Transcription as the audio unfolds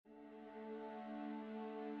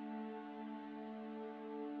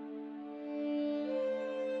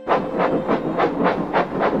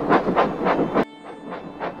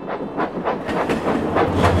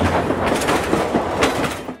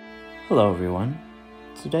Hello everyone,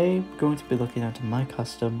 today we're going to be looking at my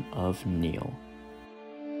custom of Neil.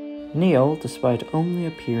 Neil, despite only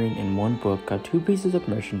appearing in one book, got 2 pieces of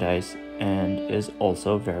merchandise and is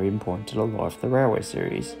also very important to the lore of the Railway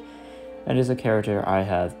series, and is a character I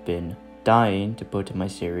have been dying to put in my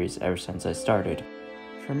series ever since I started.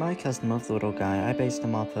 For my custom of the little guy, I based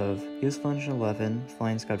him off of Useful 11,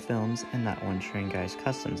 Flying Scud Films, and that one Train Guy's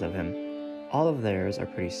customs of him. All of theirs are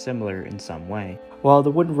pretty similar in some way. While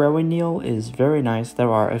the wooden railway Neil is very nice,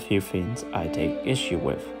 there are a few things I take issue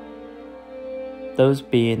with. Those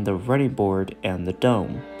being the running board and the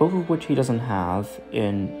dome, both of which he doesn't have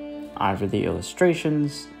in either the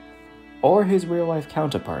illustrations or his real-life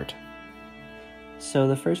counterpart. So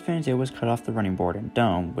the first thing I did was cut off the running board and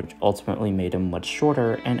dome, which ultimately made him much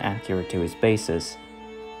shorter and accurate to his bases.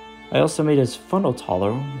 I also made his funnel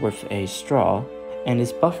taller with a straw, and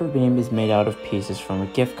his buffer beam is made out of pieces from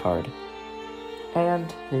a gift card.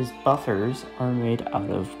 And his buffers are made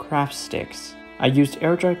out of craft sticks. I used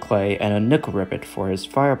air-dried clay and a nickel rivet for his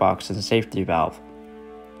firebox and safety valve.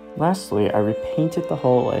 Lastly, I repainted the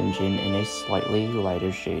whole engine in a slightly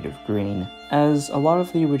lighter shade of green, as a lot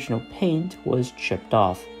of the original paint was chipped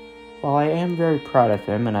off. While I am very proud of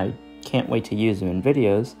him and I can't wait to use him in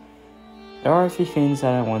videos, there are a few things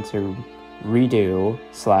that I want to redo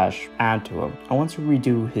 / add to him. I want to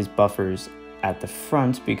redo his buffers at the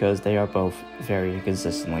front because they are both very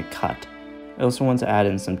consistently cut. I also want to add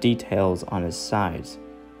in some details on his sides.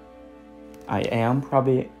 I am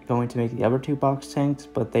probably going to make the other 2 box tanks,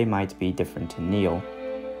 but they might be different to Neil.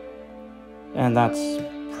 And that's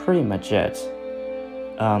pretty much it.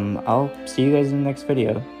 I'll see you guys in the next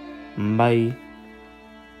video. Bye.